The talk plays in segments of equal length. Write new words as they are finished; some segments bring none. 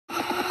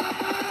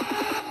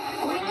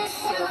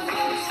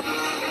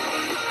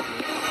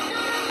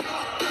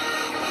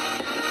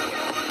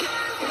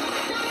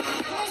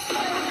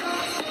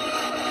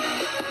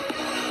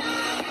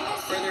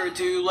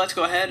ado, let's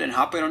go ahead and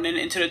hop right on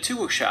into the 2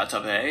 quick shoutouts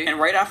of the day, and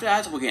right after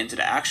that, we'll get into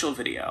the actual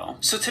video.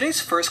 So today's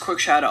first quick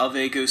shoutout of the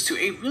day goes to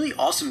a really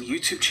awesome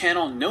YouTube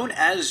channel known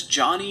as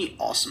Johnny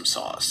Awesome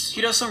Sauce.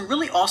 He does some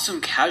really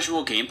awesome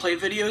casual gameplay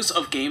videos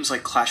of games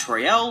like Clash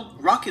Royale,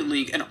 Rocket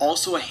League, and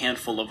also a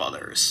handful of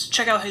others.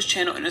 Check out his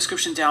channel in the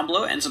description down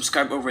below and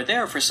subscribe over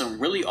there for some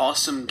really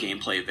awesome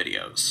gameplay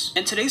videos.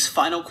 And today's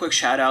final quick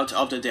shoutout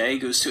of the day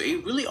goes to a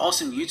really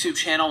awesome YouTube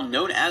channel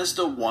known as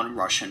the One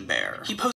Russian Bear. He posts